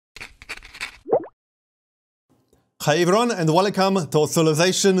Hi everyone and welcome to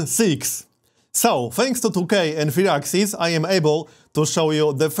Civilization 6. So, thanks to 2K and 3Axis, I am able to show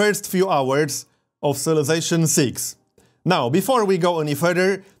you the first few hours of Civilization 6. Now, before we go any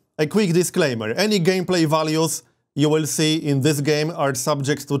further, a quick disclaimer. Any gameplay values you will see in this game are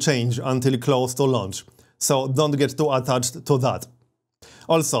subject to change until close to launch, so don't get too attached to that.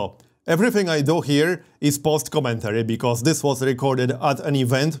 Also, everything I do here is post-commentary, because this was recorded at an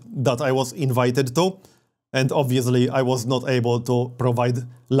event that I was invited to, and obviously I was not able to provide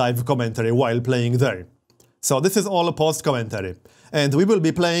live commentary while playing there. So this is all post-commentary, and we will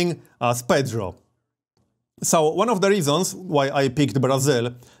be playing as Pedro. So one of the reasons why I picked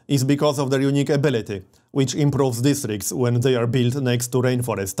Brazil is because of their unique ability, which improves districts when they are built next to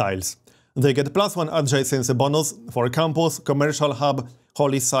rainforest tiles. They get +1 adjacency bonus for campus, commercial hub,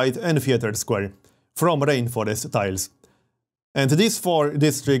 holy site and theater square from rainforest tiles. And these 4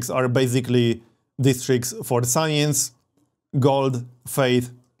 districts are basically districts for science, gold, faith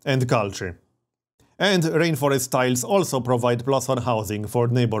and culture. And rainforest tiles also provide +1 housing for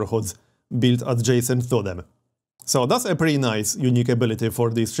neighborhoods built adjacent to them. So that's a pretty nice unique ability for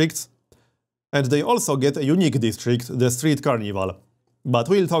districts. And they also get a unique district, the Street Carnival. But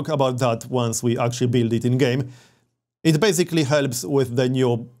we'll talk about that once we actually build it in-game. It basically helps with the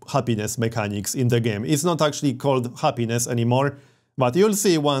new happiness mechanics in the game. It's not actually called happiness anymore, but you'll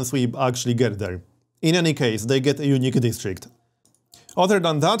see once we actually get there. In any case, they get a unique district. Other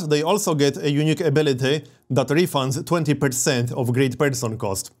than that, they also get a unique ability that refunds 20% of great person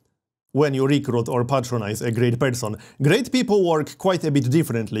cost when you recruit or patronize a great person. Great people work quite a bit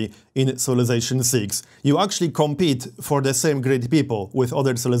differently in Civilization 6. You actually compete for the same great people with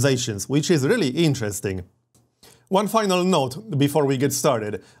other civilizations, which is really interesting. One final note before we get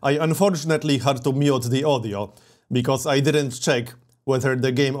started. I unfortunately had to mute the audio because I didn't check whether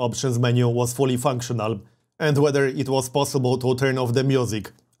the game options menu was fully functional and whether it was possible to turn off the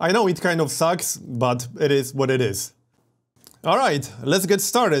music. I know it kind of sucks, but it is what it is. Alright, let's get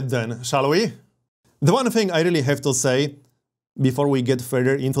started then, shall we? The one thing I really have to say before we get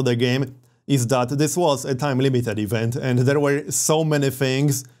further into the game is that this was a time-limited event and there were so many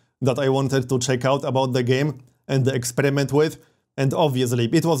things that I wanted to check out about the game and experiment with, and obviously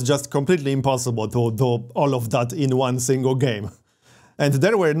it was just completely impossible to do all of that in one single game. And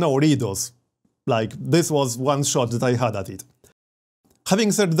there were no redos. Like, this was one shot that I had at it.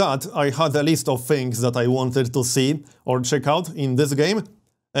 Having said that, I had a list of things that I wanted to see or check out in this game,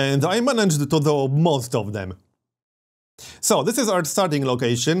 and I managed to do most of them. So, this is our starting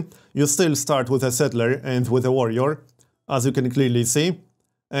location. You still start with a settler and with a warrior, as you can clearly see.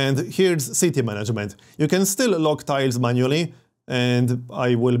 And here's city management. You can still lock tiles manually, and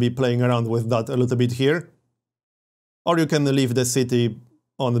I will be playing around with that a little bit here. Or you can leave the city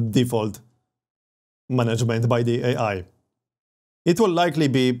on default management by the AI. It will likely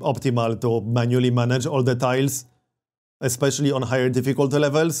be optimal to manually manage all the tiles, especially on higher difficulty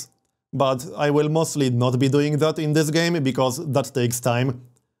levels, but I will mostly not be doing that in this game because that takes time,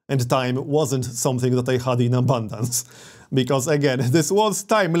 and time wasn't something that I had in abundance. Because again, this was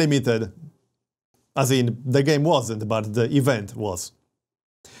time limited. As in, the game wasn't, but the event was.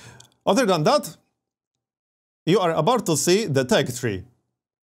 Other than that, you are about to see the tech tree.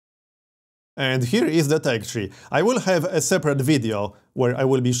 And here is the tech tree. I will have a separate video where I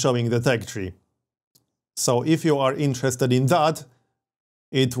will be showing the tech tree. So if you are interested in that,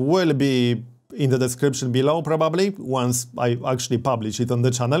 it will be in the description below probably, once I actually publish it on the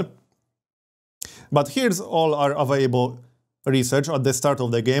channel. But here's all our available research at the start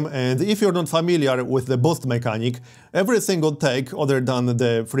of the game, and if you're not familiar with the boost mechanic, every single tech, other than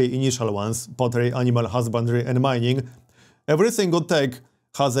the 3 initial ones, pottery, animal husbandry and mining, every single tech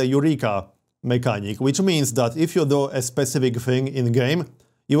has a eureka mechanic, which means that if you do a specific thing in-game,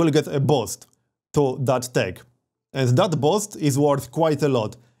 you will get a boost to that tech. And that boost is worth quite a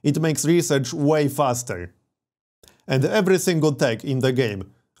lot. It makes research way faster. And every single tech in the game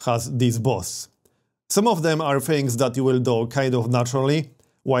has these boosts. Some of them are things that you will do kind of naturally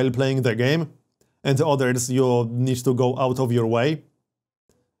while playing the game, and others you need to go out of your way.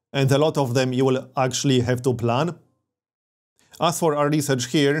 And a lot of them you will actually have to plan. As for our research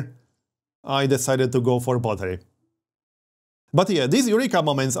here, I decided to go for pottery. But yeah, these eureka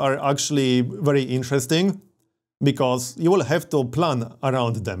moments are actually very interesting, because you will have to plan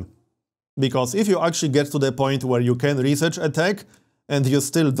around them. Because if you actually get to the point where you can research a tech and you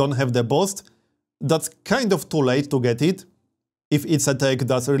still don't have the boost, that's kind of too late to get it. If it's a tech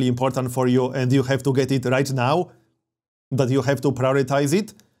that's really important for you and you have to get it right now, that you have to prioritize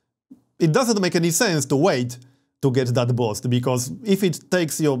it, it doesn't make any sense to wait to get that boost, because if it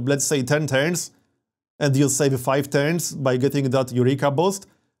takes you, let's say, 10 turns, and you save 5 turns by getting that Eureka boost,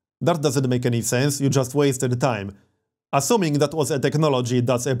 that doesn't make any sense, you just wasted time. Assuming that was a technology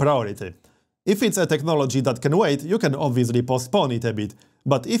that's a priority. If it's a technology that can wait, you can obviously postpone it a bit,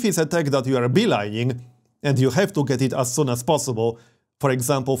 but if it's a tech that you are beelining, and you have to get it as soon as possible, for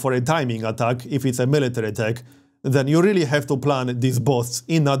example for a timing attack, if it's a military tech, then you really have to plan these boosts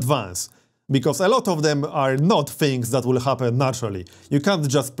in advance. Because a lot of them are not things that will happen naturally. You can't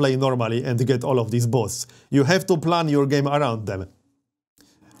just play normally and get all of these boosts. You have to plan your game around them.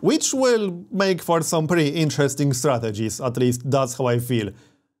 Which will make for some pretty interesting strategies, at least that's how I feel.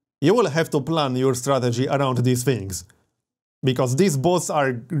 You will have to plan your strategy around these things. Because these boosts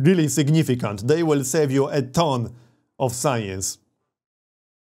are really significant. They will save you a ton of science.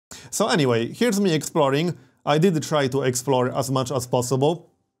 So anyway, here's me exploring. I did try to explore as much as possible.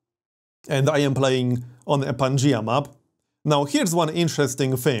 And I am playing on a Pangea map. Now here's one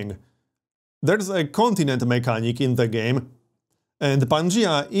interesting thing. There's a continent mechanic in the game, and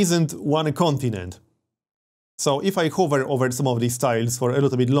Pangea isn't one continent. So if I hover over some of these tiles for a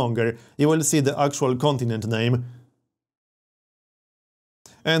little bit longer, you will see the actual continent name.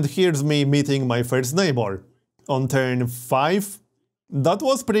 And here's me meeting my first neighbor. On turn 5. That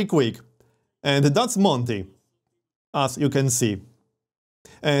was pretty quick. And that's Monty, as you can see.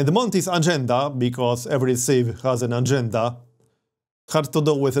 And Monty's agenda, because every civ has an agenda, had to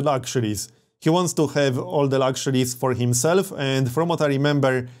do with luxuries. He wants to have all the luxuries for himself, and from what I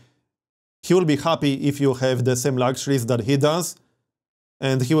remember, he will be happy if you have the same luxuries that he does,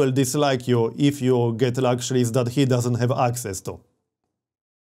 and he will dislike you if you get luxuries that he doesn't have access to.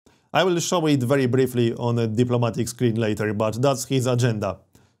 I will show it very briefly on a diplomatic screen later, but that's his agenda.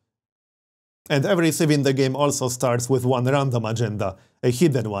 And every civ in the game also starts with one random agenda, a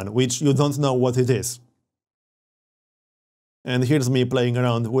hidden one, which you don't know what it is. And here's me playing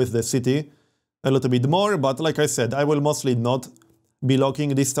around with the city a little bit more, but like I said, I will mostly not be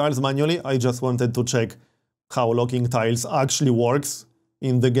locking these tiles manually. I just wanted to check how locking tiles actually works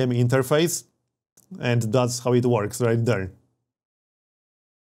in the game interface, and that's how it works right there.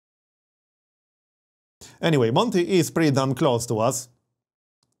 Anyway, Monty is pretty damn close to us,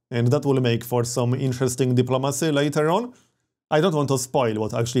 and that will make for some interesting diplomacy later on. I don't want to spoil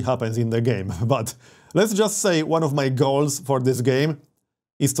what actually happens in the game, but let's just say one of my goals for this game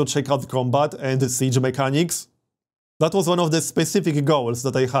is to check out combat and siege mechanics. That was one of the specific goals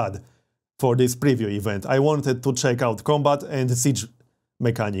that I had for this preview event. I wanted to check out combat and siege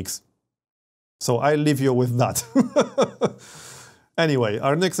mechanics. So I'll leave you with that. Anyway,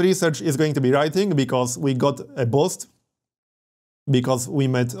 our next research is going to be writing, because we got a boost, because we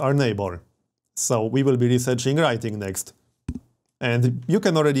met our neighbor. So we will be researching writing next. And you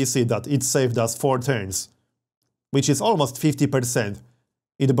can already see that it saved us 4 turns, which is almost 50%.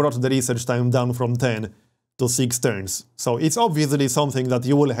 It brought the research time down from 10 to 6 turns. So it's obviously something that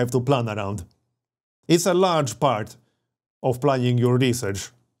you will have to plan around. It's a large part of planning your research.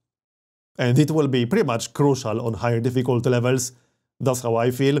 And it will be pretty much crucial on higher difficulty levels. That's how I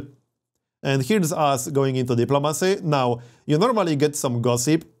feel. And here's us going into diplomacy. Now, you normally get some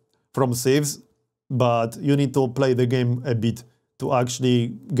gossip from civs, but you need to play the game a bit to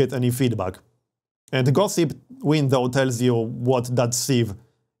actually get any feedback. And the gossip window tells you what that civ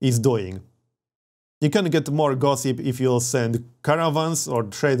is doing. You can get more gossip if you send caravans or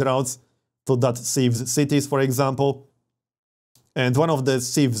trade routes to that civ's cities, for example. And one of the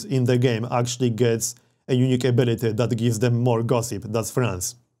civs in the game actually gets a unique ability that gives them more gossip. That's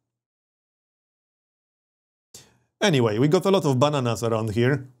France. Anyway, we got a lot of bananas around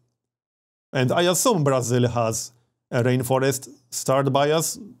here. And I assume Brazil has a rainforest starred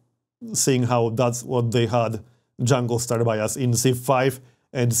bias, seeing how that's what they had, jungle starred bias in Civ 5,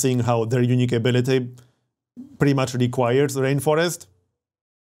 and seeing how their unique ability pretty much requires rainforest.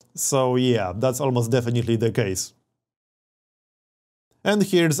 So yeah, that's almost definitely the case. And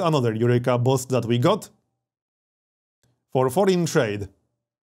here's another Eureka boost that we got for foreign trade.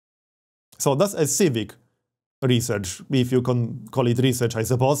 So that's a civic research, if you can call it research, I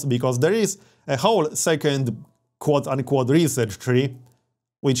suppose, because there is a whole second quote-unquote research tree,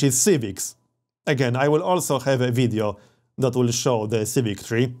 which is civics. Again, I will also have a video that will show the civic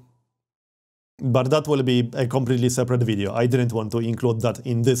tree, but that will be a completely separate video. I didn't want to include that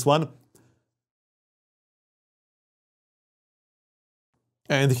in this one.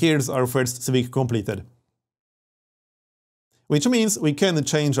 And here's our first civic completed. Which means we can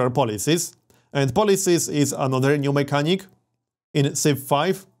change our policies, and policies is another new mechanic in Civ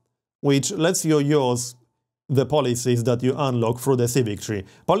 5, which lets you use the policies that you unlock through the civic tree.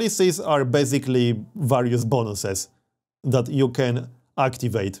 Policies are basically various bonuses that you can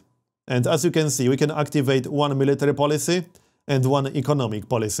activate And as you can see, we can activate one military policy and one economic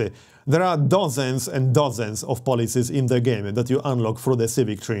policy. There are dozens and dozens of policies in the game that you unlock through the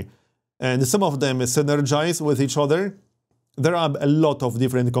civic tree. And some of them synergize with each other. There are a lot of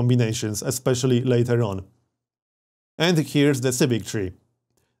different combinations, especially later on. And here's the civic tree.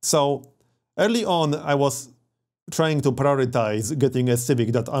 So, early on, I was trying to prioritize getting a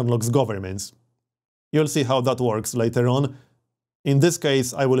civic that unlocks governments. You'll see how that works later on. In this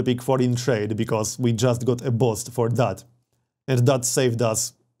case, I will pick foreign trade because we just got a boost for that. And that saved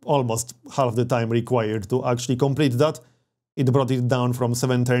us almost half the time required to actually complete that. It brought it down from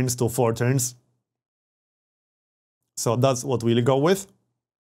 7 turns to 4 turns. So that's what we'll go with.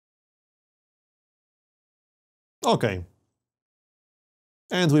 Okay.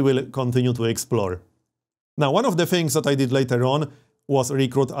 And we will continue to explore. Now, one of the things that I did later on was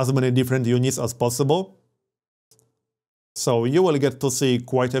recruit as many different units as possible. So you will get to see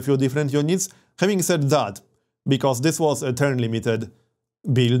quite a few different units. Having said that, because this was a turn-limited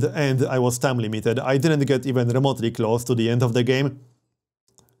build and I was time-limited, I didn't get even remotely close to the end of the game.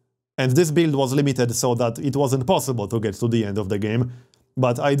 And this build was limited so that it wasn't possible to get to the end of the game,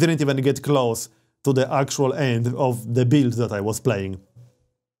 but I didn't even get close to the actual end of the build that I was playing.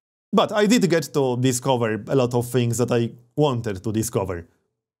 But I did get to discover a lot of things that I wanted to discover.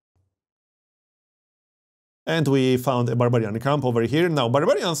 And we found a barbarian camp over here. Now,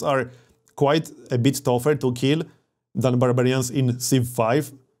 barbarians are quite a bit tougher to kill than barbarians in Civ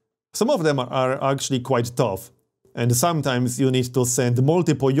 5. Some of them are actually quite tough, and sometimes you need to send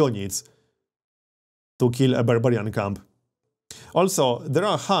multiple units to kill a barbarian camp. Also, there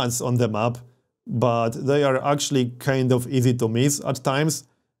are huts on the map, but they are actually kind of easy to miss at times.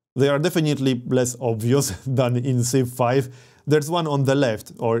 They are definitely less obvious than in Civ 5. There's one on the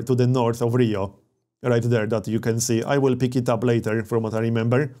left, or to the north of Rio, right there that you can see. I will pick it up later from what I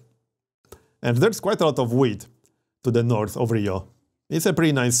remember. And there's quite a lot of wheat to the north of Rio. It's a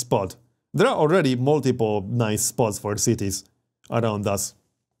pretty nice spot. There are already multiple nice spots for cities around us.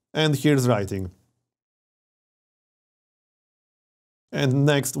 And here's writing. And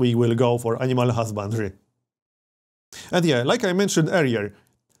next we will go for animal husbandry. And yeah, like I mentioned earlier,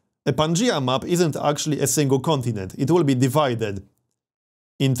 a Pangea map isn't actually a single continent. It will be divided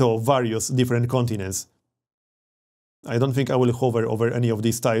into various different continents. I don't think I will hover over any of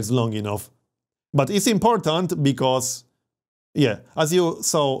these tiles long enough. But it's important because, yeah, as you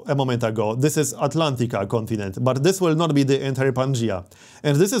saw a moment ago, this is Atlantica continent, but this will not be the entire Pangea.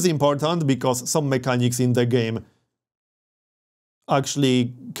 And this is important because some mechanics in the game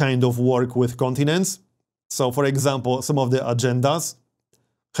actually kind of work with continents. So, for example, some of the agendas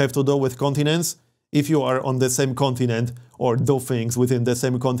have to do with continents. If you are on the same continent or do things within the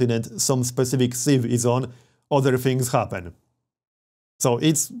same continent some specific civ is on, other things happen. So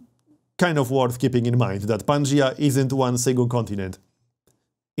it's kind of worth keeping in mind that Pangea isn't one single continent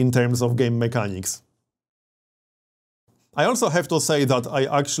in terms of game mechanics. I also have to say that I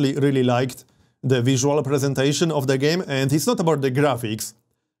actually really liked the visual presentation of the game, and it's not about the graphics,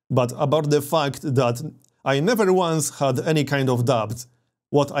 but about the fact that I never once had any kind of doubt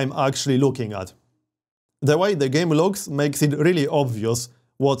what I'm actually looking at. The way the game looks makes it really obvious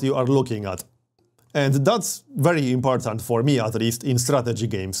what you are looking at. And that's very important for me, at least in strategy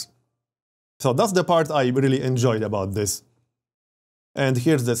games. So that's the part I really enjoyed about this. And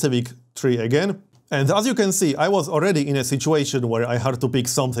here's the civic tree again. And as you can see, I was already in a situation where I had to pick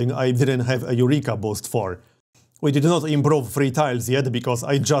something I didn't have a Eureka boost for. We did not improve 3 tiles yet because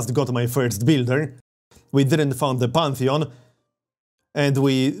I just got my first builder. We didn't found the Pantheon. And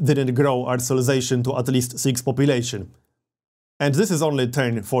we didn't grow our civilization to at least 6 population. And this is only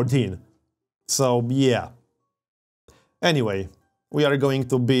turn 14. So, yeah. Anyway, we are going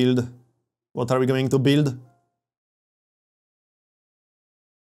to build... What are we going to build?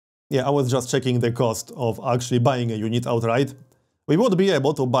 Yeah, I was just checking the cost of actually buying a unit outright. We would be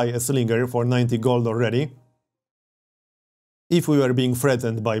able to buy a slinger for 90 gold already, if we were being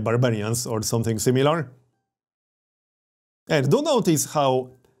threatened by barbarians or something similar. And do notice how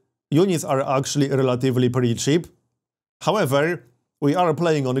units are actually relatively pretty cheap. However, we are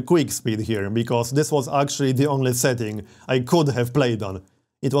playing on quick speed here, because this was actually the only setting I could have played on.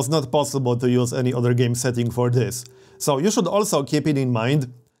 It was not possible to use any other game setting for this. So you should also keep it in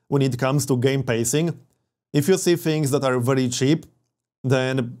mind when it comes to game pacing. If you see things that are very cheap,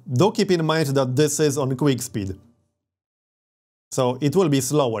 then do keep in mind that this is on quick speed. So it will be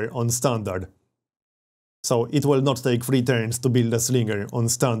slower on standard. So it will not take 3 turns to build a slinger on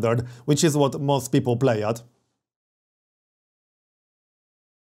standard, which is what most people play at.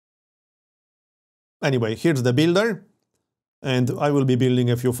 Anyway, here's the builder. and I will be building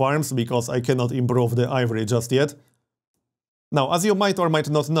a few farms because I cannot improve the ivory just yet. Now, as you might or might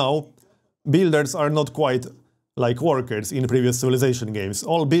not know, builders are not quite like workers in previous civilization games.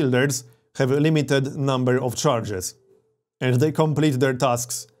 All builders have a limited number of charges, and they complete their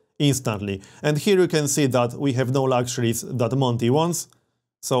tasks instantly. And here you can see that we have no luxuries that Monty wants,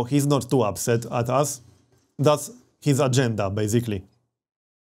 so he's not too upset at us. That's his agenda, basically.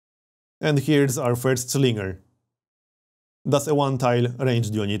 And here's our first slinger. That's a one-tile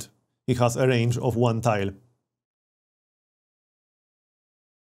ranged unit. It has a range of one tile.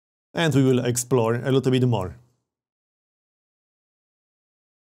 And we will explore a little bit more.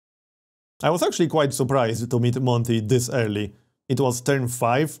 I was actually quite surprised to meet Monty this early. It was turn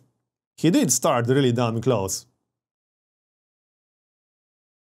 5. He did start really damn close.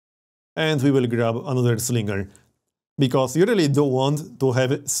 And we will grab another slinger, because you really do want to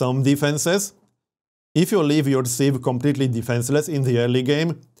have some defenses. If you leave your civ completely defenseless in the early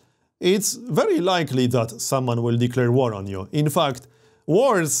game, it's very likely that someone will declare war on you. In fact,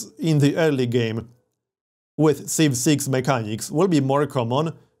 wars in the early game with Civ 6 mechanics will be more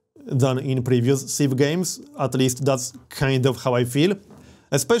common than in previous Civ games. At least that's kind of how I feel,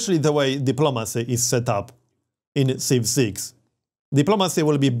 especially the way diplomacy is set up in Civ 6. Diplomacy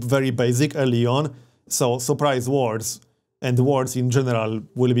will be very basic early on, so surprise wars and wars in general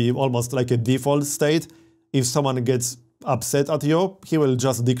will be almost like a default state. If someone gets upset at you, he will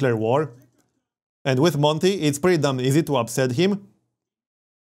just declare war. And with Monty, it's pretty damn easy to upset him.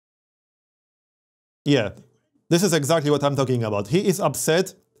 Yeah, this is exactly what I'm talking about. He is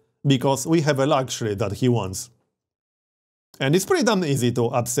upset because we have a luxury that he wants. And it's pretty damn easy to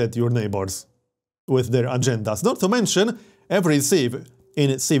upset your neighbors with their agendas. Not to mention, every Civ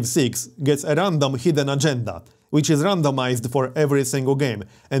in Civ 6 gets a random hidden agenda, which is randomized for every single game,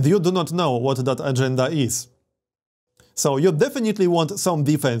 and you do not know what that agenda is. So you definitely want some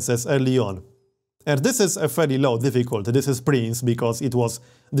defenses early on. And this is a fairly low difficulty. This is Prince, because it was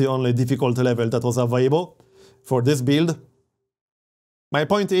the only difficulty level that was available for this build. My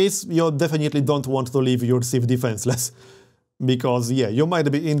point is, you definitely don't want to leave your Civ defenseless, because yeah, you might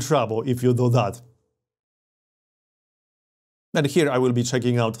be in trouble if you do that. And here I will be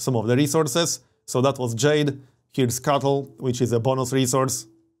checking out some of the resources. So that was Jade. Here's Cattle, which is a bonus resource.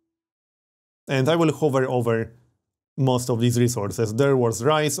 And I will hover over most of these resources. There was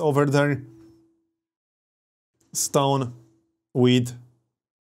rice over there. Stone, wheat.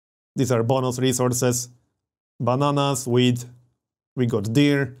 These are bonus resources. Bananas, wheat. We got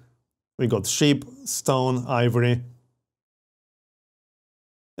deer. We got sheep, stone, ivory.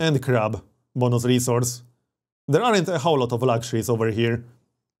 And crab, bonus resource. There aren't a whole lot of luxuries over here.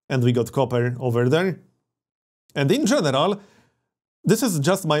 And we got copper over there. And in general, this is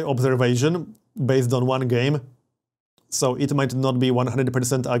just my observation based on one game. So it might not be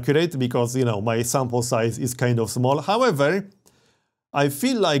 100% accurate because, you know, my sample size is kind of small. However, I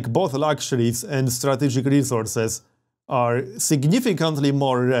feel like both luxuries and strategic resources are significantly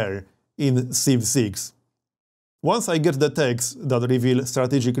more rare in Civ 6. Once I get the text that reveal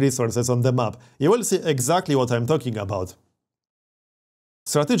strategic resources on the map, you will see exactly what I'm talking about.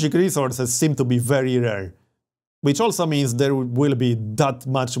 Strategic resources seem to be very rare, which also means they will be that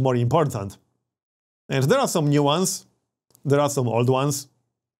much more important. And there are some new ones, there are some old ones,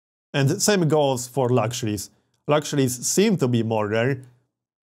 and the same goes for luxuries. Luxuries seem to be more rare.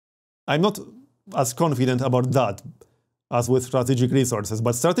 I'm not as confident about that as with strategic resources,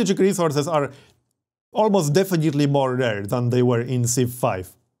 but strategic resources are almost definitely more rare than they were in Civ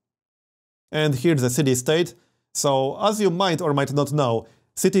 5. And here's the city-state. So, as you might or might not know,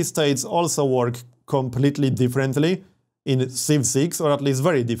 city-states also work completely differently in Civ 6, or at least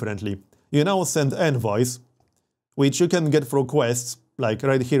very differently. You now send envoys, which you can get through quests. Like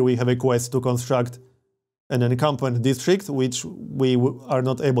right here we have a quest to construct an encampment district, which we are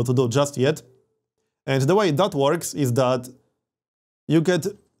not able to do just yet. And the way that works is that you get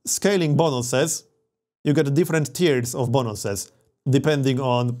scaling bonuses, you get different tiers of bonuses, depending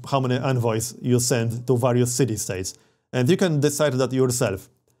on how many envoys you send to various city-states. And you can decide that yourself.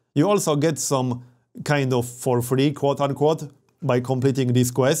 You also get some kind of for free, quote-unquote, by completing these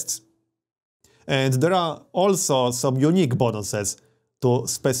quests. And there are also some unique bonuses to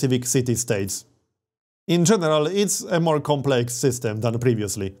specific city-states. In general, it's a more complex system than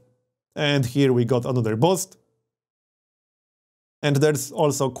previously. And here we got another boost. And there's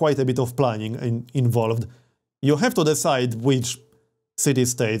also quite a bit of planning involved. You have to decide which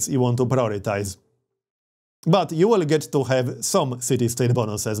city-states you want to prioritize. But you will get to have some city-state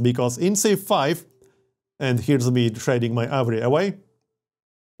bonuses, because in Civ 5, and here's me trading my ivory away,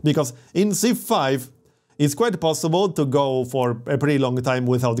 because in Civ 5, it's quite possible to go for a pretty long time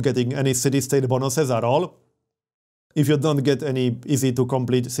without getting any city-state bonuses at all. If you don't get any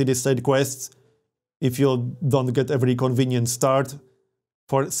easy-to-complete city-state quests, if you don't get every convenient start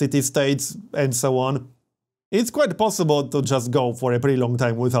for city-states and so on, it's quite possible to just go for a pretty long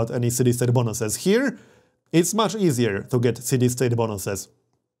time without any city-state bonuses. Here, it's much easier to get city-state bonuses.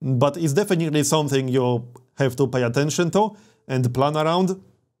 But it's definitely something you have to pay attention to and plan around.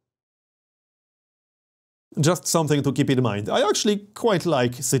 Just something to keep in mind. I actually quite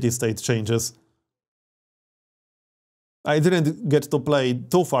like city-state changes. I didn't get to play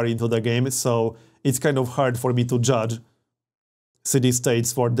too far into the game, so it's kind of hard for me to judge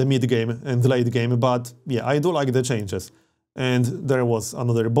city-states for the mid-game and late game, but yeah, I do like the changes. And there was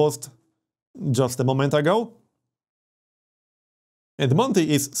another boost just a moment ago. And Monty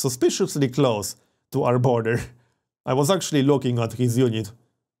is suspiciously close to our border. I was actually looking at his unit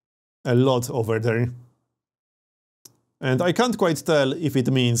a lot over there. And I can't quite tell if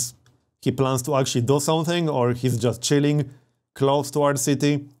it means he plans to actually do something or he's just chilling close to our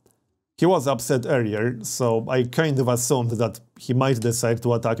city. He was upset earlier, so I kind of assumed that he might decide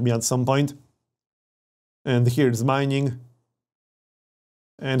to attack me at some point. And here's mining.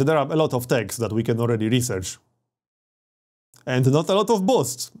 And there are a lot of techs that we can already research. And not a lot of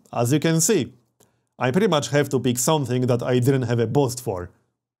boosts, as you can see. I pretty much have to pick something that I didn't have a boost for.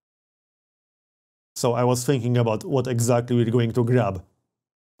 So I was thinking about what exactly we're going to grab.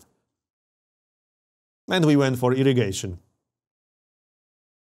 And we went for irrigation.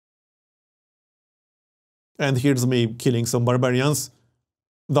 And here's me killing some barbarians.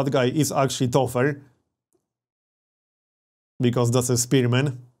 That guy is actually tougher, because that's a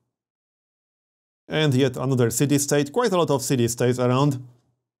spearman. And yet another city-state, quite a lot of city-states around.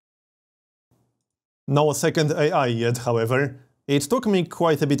 No second AI yet, however. It took me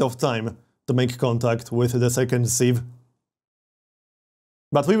quite a bit of time to make contact with the second sieve.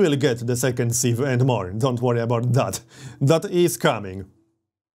 But we will get the second sieve and more, don't worry about that. That is coming.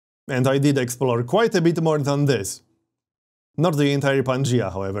 And I did explore quite a bit more than this. Not the entire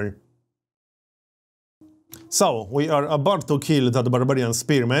Pangaea, however. So, we are about to kill that barbarian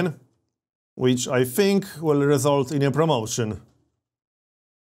spearman, which I think will result in a promotion.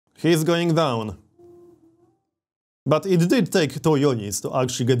 He's going down. But it did take 2 units to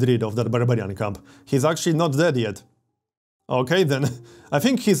actually get rid of that barbarian camp. He's actually not dead yet. Okay, then. I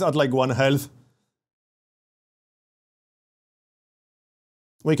think he's at like 1 health.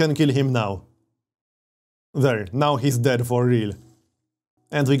 We can kill him now. There, now he's dead for real.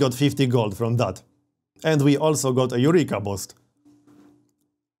 And we got 50 gold from that. And we also got a Eureka boost.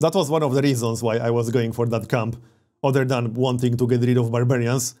 That was one of the reasons why I was going for that camp, other than wanting to get rid of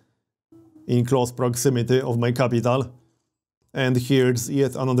barbarians in close proximity of my capital. And here's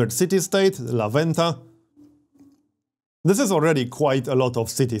yet another city-state, La Venta. This is already quite a lot of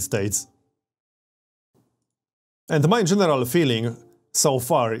city-states. And my general feeling so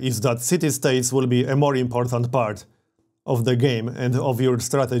far is that city-states will be a more important part of the game and of your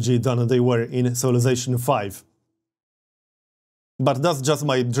strategy than they were in Civilization 5. But that's just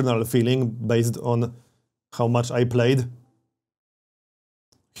my general feeling based on how much I played.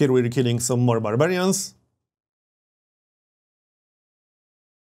 Here we're killing some more barbarians.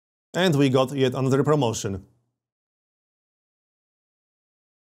 And we got yet another promotion.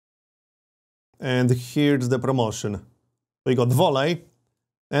 And here's the promotion. We got Volley,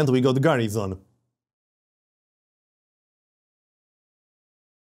 and we got Garrison.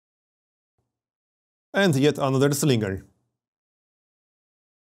 And yet another Slinger.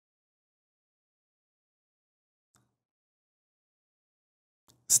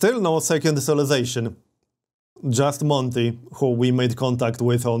 Still no second civilization. Just Monty, who we made contact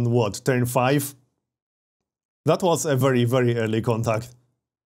with on what, turn 5? That was a very, very early contact.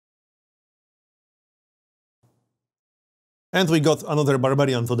 And we got another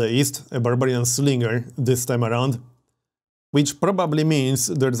barbarian to the east, a barbarian slinger this time around, which probably means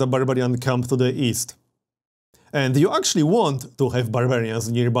there's a barbarian camp to the east. And you actually want to have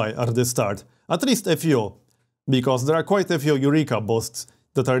barbarians nearby at the start, at least a few, because there are quite a few Eureka boosts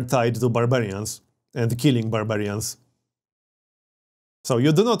that are tied to barbarians and killing barbarians. So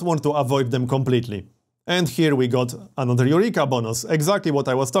you do not want to avoid them completely. And here we got another Eureka bonus, exactly what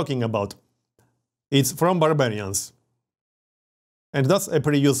I was talking about. It's from barbarians. And that's a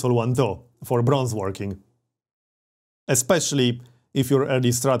pretty useful one too, for bronze working. Especially if your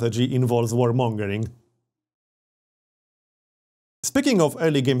early strategy involves warmongering. Speaking of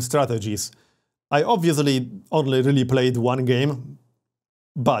early game strategies, I obviously only really played 1 game,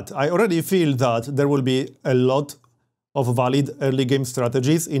 but I already feel that there will be a lot of valid early game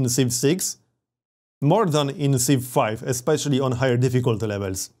strategies in Civ 6, More than in Civ 5, especially on higher difficulty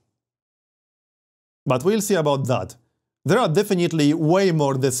levels. But we'll see about that. There are definitely way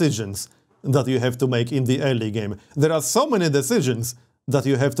more decisions that you have to make in the early game. There are so many decisions that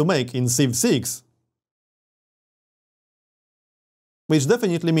you have to make in Civ 6. Which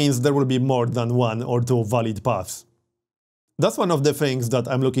definitely means there will be more than one or two valid paths. That's one of the things that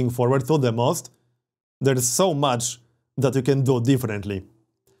I'm looking forward to the most. There's so much that you can do differently.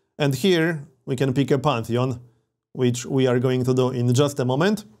 And here we can pick a pantheon, which we are going to do in just a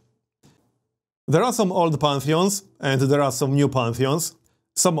moment. There are some old pantheons and there are some new pantheons.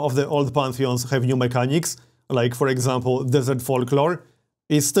 Some of the old pantheons have new mechanics, like for example Desert Folklore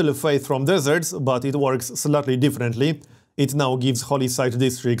is still Faith from Deserts, but it works slightly differently. It now gives Holy Site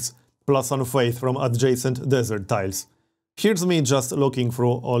districts +1 Faith from adjacent desert tiles. Here's me just looking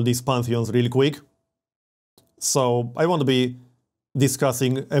through all these pantheons real quick. So I won't be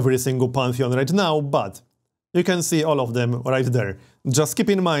discussing every single pantheon right now, but you can see all of them right there. Just keep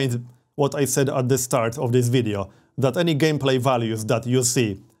in mind what I said at the start of this video, that any gameplay values that you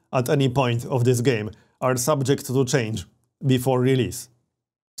see at any point of this game are subject to change before release.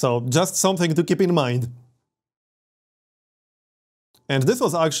 So just something to keep in mind. And this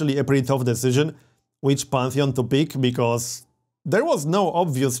was actually a pretty tough decision, which pantheon to pick, because there was no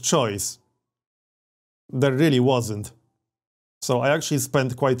obvious choice. There really wasn't. So I actually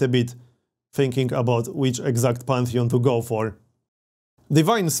spent quite a bit thinking about which exact pantheon to go for.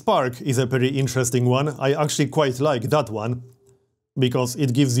 Divine Spark is a pretty interesting one. I actually quite like that one, because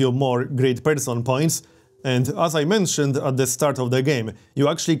it gives you more great person points, and as I mentioned at the start of the game, you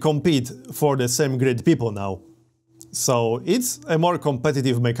actually compete for the same great people now. So it's a more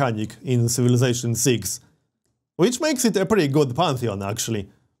competitive mechanic in Civilization 6, which makes it a pretty good pantheon actually.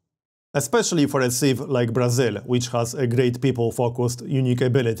 Especially for a civ like Brazil, which has a great people-focused unique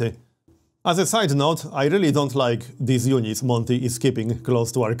ability. As a side note, I really don't like these units Monty is keeping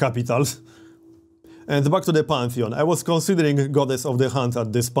close to our capital. And back to the pantheon, I was considering Goddess of the Hunt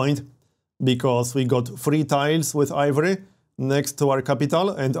at this point, because we got 3 tiles with Ivory next to our capital,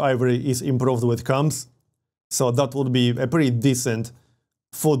 and Ivory is improved with camps. So that would be a pretty decent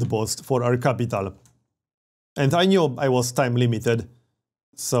food boost for our capital. And I knew I was time limited,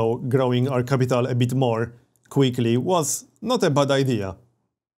 so growing our capital a bit more quickly was not a bad idea.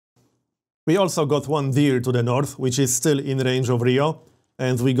 We also got 1 deer to the north, which is still in range of Rio,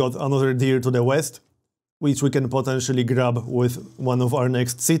 and we got another deer to the west, which we can potentially grab with one of our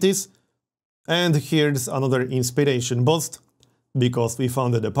next cities. And here's another inspiration boost, because we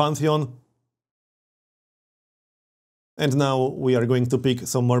founded a pantheon. And now we are going to pick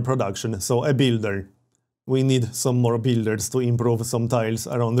some more production, so a builder. We need some more builders to improve some tiles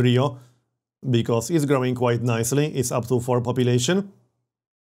around Rio, because it's growing quite nicely, it's up to 4 population.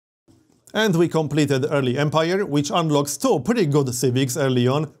 And we completed Early Empire, which unlocks 2 pretty good civics early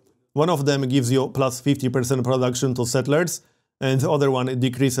on. One of them gives you plus 50% production to settlers, and the other one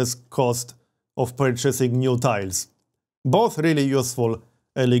decreases cost of purchasing new tiles. Both really useful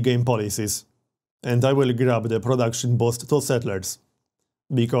early game policies. And I will grab the production boost to settlers,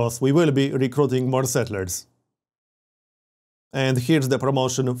 because we will be recruiting more settlers. And here's the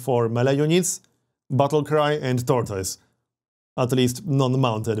promotion for melee units, Battlecry and Tortoise, at least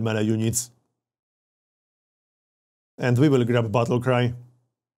non-mounted melee units. And we will grab Battlecry.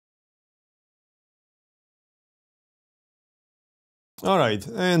 Alright,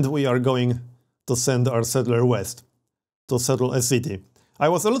 and we are going to send our settler west, to settle a city. I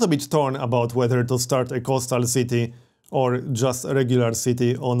was a little bit torn about whether to start a coastal city or just a regular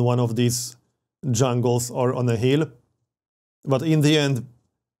city on one of these jungles or on a hill. But in the end,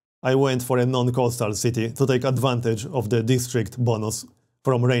 I went for a non-coastal city to take advantage of the district bonus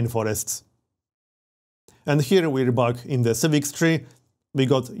from rainforests. And here we're back in the civics tree. We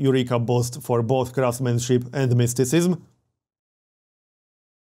got Eureka boost for both craftsmanship and mysticism.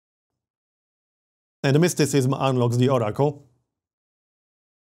 And mysticism unlocks the oracle.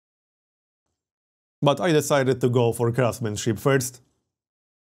 But I decided to go for craftsmanship first.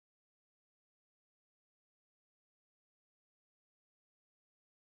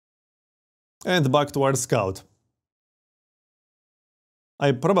 And back to our scout.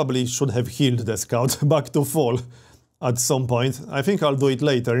 I probably should have healed the scout back to full at some point. I think I'll do it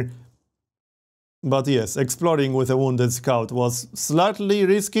later. But yes, exploring with a wounded scout was slightly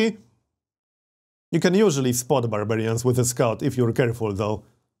risky. You can usually spot barbarians with a scout if you're careful though.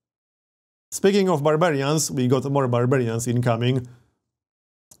 Speaking of barbarians, we got more barbarians incoming.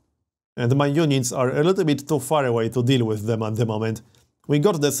 And my units are a little bit too far away to deal with them at the moment. We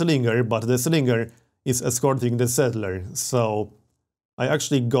got the slinger, but the slinger is escorting the settler, so I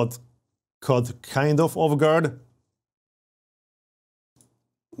actually got caught kind of off guard.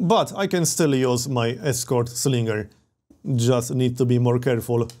 But I can still use my escort slinger. Just need to be more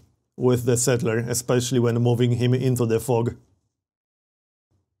careful with the settler, especially when moving him into the fog.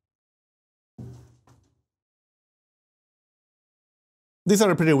 These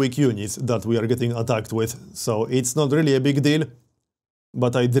are pretty weak units that we are getting attacked with, so it's not really a big deal.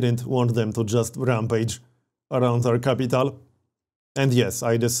 But I didn't want them to just rampage around our capital. And yes,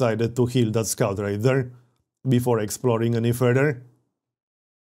 I decided to heal that scout right there before exploring any further.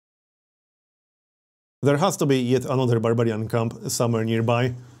 There has to be yet another barbarian camp somewhere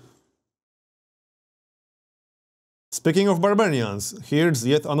nearby. Speaking of barbarians, here's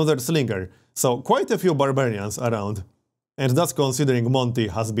yet another slinger. So quite a few barbarians around. And that's considering Monty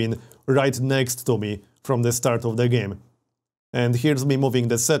has been right next to me from the start of the game. And here's me moving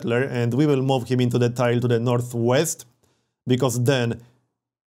the settler, and we will move him into the tile to the northwest, because then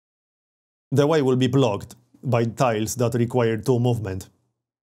the way will be blocked by tiles that require 2 movement.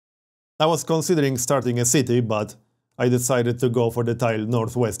 I was considering starting a city, but I decided to go for the tile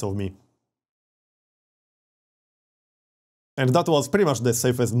northwest of me. And that was pretty much the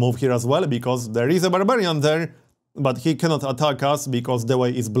safest move here as well, because there is a barbarian there, but he cannot attack us because the way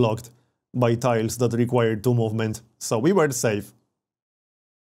is blocked by tiles that require 2 movement, so we were safe.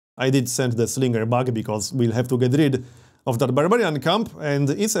 I did send the slinger back because we'll have to get rid of that barbarian camp, and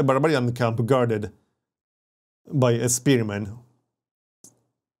it's a barbarian camp guarded by a spearman.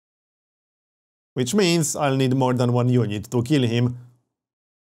 Which means I'll need more than 1 unit to kill him.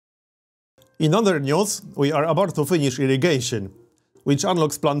 In other news, we are about to finish irrigation, which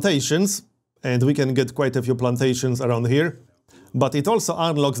unlocks plantations, and we can get quite a few plantations around here. But it also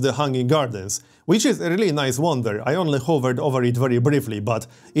unlocks the hanging gardens, which is a really nice wonder. I only hovered over it very briefly, but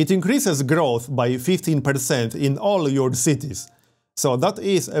it increases growth by 15% in all your cities. So that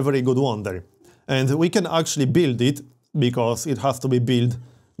is a very good wonder. And we can actually build it, because it has to be built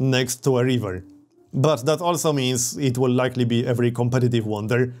next to a river. But that also means it will likely be a very competitive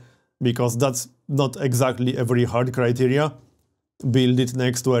wonder, because that's not exactly a very hard criteria. Build it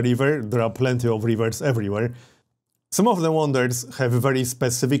next to a river, there are plenty of rivers everywhere. Some of the wonders have very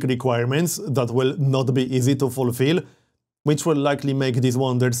specific requirements that will not be easy to fulfill, which will likely make these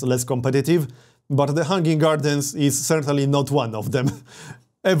wonders less competitive, but the Hanging Gardens is certainly not one of them.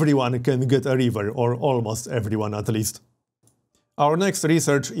 Everyone can get a river, or almost everyone at least. Our next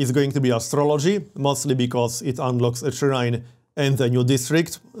research is going to be astrology, mostly because it unlocks a shrine and a new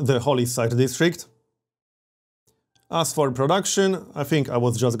district, the Holy Site district. As for production, I think I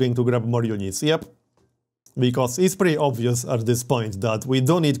was just going to grab more units, yep. Because it's pretty obvious at this point that we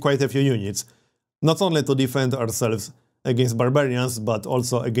do need quite a few units, not only to defend ourselves against barbarians, but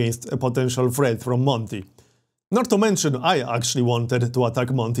also against a potential threat from Monty. Not to mention, I actually wanted to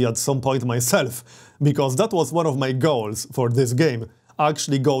attack Monty at some point myself, because that was one of my goals for this game,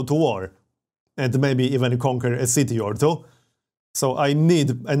 actually go to war, and maybe even conquer a city or 2. So I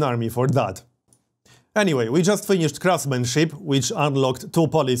need an army for that. Anyway, we just finished craftsmanship, which unlocked 2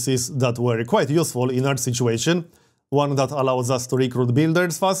 policies that were quite useful in our situation. One that allows us to recruit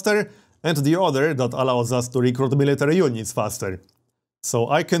builders faster, and the other that allows us to recruit military units faster. So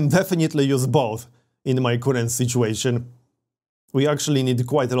I can definitely use both in my current situation. We actually need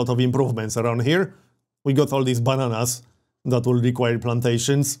quite a lot of improvements around here. We got all these bananas that will require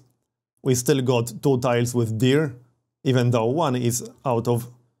plantations. We still got 2 tiles with deer, even though 1 is out of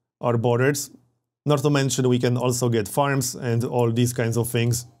our borders. Not to mention we can also get farms and all these kinds of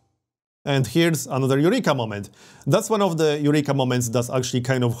things. And here's another Eureka moment. That's one of the Eureka moments that's actually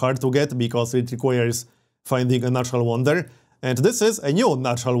kind of hard to get because it requires finding a natural wonder. And this is a new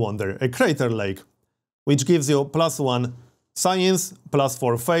natural wonder, a crater lake, which gives you +1 science,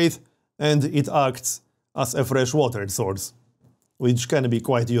 +4 faith, and it acts as a fresh water source, which can be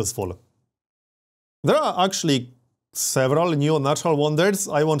quite useful. There are actually several new natural wonders.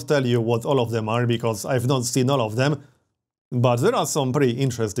 I won't tell you what all of them are because I've not seen all of them, but there are some pretty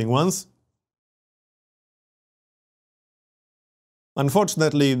interesting ones.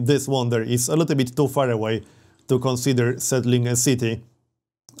 Unfortunately, this wonder is a little bit too far away to consider settling a city.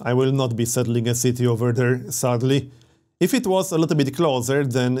 I will not be settling a city over there, sadly. If it was a little bit closer,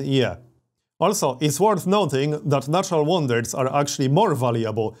 then yeah. Also, it's worth noting that natural wonders are actually more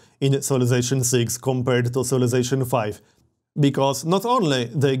valuable in Civilization 6 compared to Civilization 5, because not only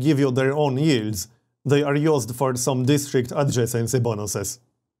they give you their own yields, they are used for some district adjacency bonuses.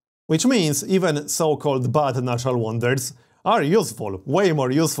 Which means even so-called bad natural wonders are useful, way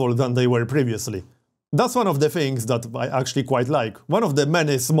more useful than they were previously. That's one of the things that I actually quite like, one of the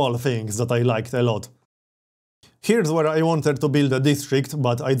many small things that I liked a lot. Here's where I wanted to build a district,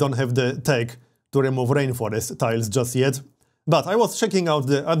 but I don't have the tech to remove rainforest tiles just yet. But I was checking out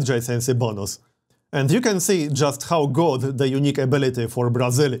the adjacency bonus, and you can see just how good the unique ability for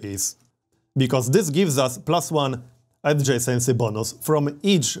Brazil is. Because this gives us +1 adjacency bonus from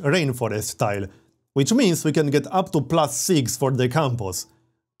each rainforest tile, which means we can get up to +6 for the campus.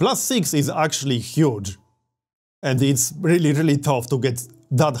 +6 is actually huge, and it's really tough to get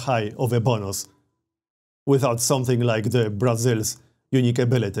that high of a bonus without something like the Brazil's unique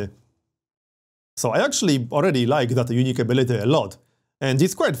ability. So I actually already like that unique ability a lot, and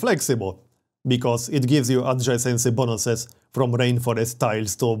it's quite flexible, because it gives you adjacency bonuses from rainforest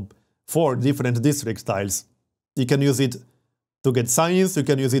tiles to 4 different district tiles. You can use it to get science, you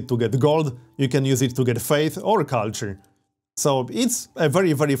can use it to get gold, you can use it to get faith or culture. So it's a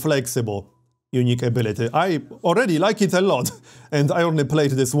very flexible unique ability. I already like it a lot, and I only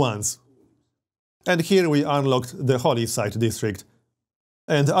played this once. And here we unlocked the Holy Site district.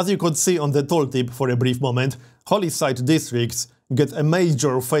 And as you could see on the tooltip for a brief moment, Holy Site districts get a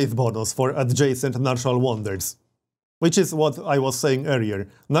major faith bonus for adjacent natural wonders. Which is what I was saying earlier.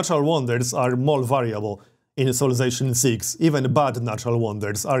 Natural wonders are more variable in Civilization 6, even bad natural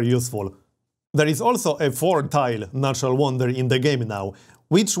wonders are useful. There is also a 4-tile natural wonder in the game now,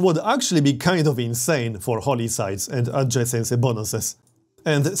 which would actually be kind of insane for Holy Sites and adjacency bonuses.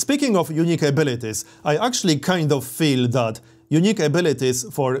 And speaking of unique abilities, I actually kind of feel that unique abilities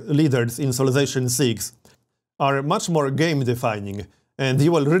for leaders in Civilization 6 are much more game-defining, and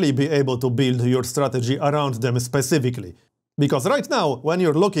you will really be able to build your strategy around them specifically. Because right now, when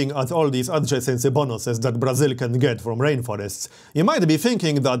you're looking at all these adjacency bonuses that Brazil can get from rainforests, you might be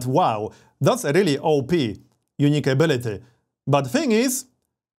thinking that, wow, that's a really OP unique ability. But thing is,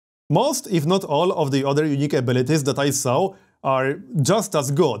 most, if not all, of the other unique abilities that I saw are just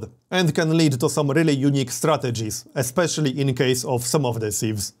as good, and can lead to some really unique strategies, especially in case of some of the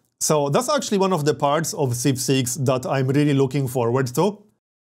civs. So that's actually one of the parts of Civ 6 that I'm really looking forward to.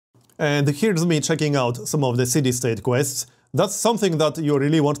 And here's me checking out some of the city-state quests. That's something that you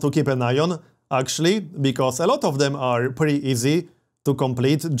really want to keep an eye on, actually, because a lot of them are pretty easy to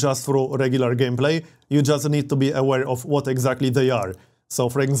complete just through regular gameplay. You just need to be aware of what exactly they are. So,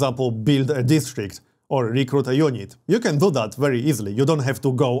 for example, build a district or recruit a unit. You can do that very easily. You don't have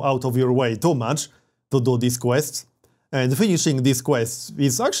to go out of your way too much to do these quests. And finishing these quests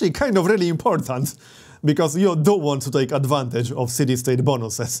is actually kind of really important, because you do want to take advantage of city-state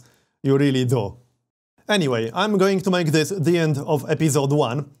bonuses. You really do. Anyway, I'm going to make this the end of episode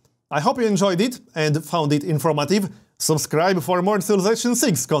 1. I hope you enjoyed it and found it informative. Subscribe for more Civilization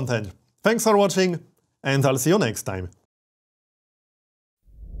 6 content. Thanks for watching, and I'll see you next time.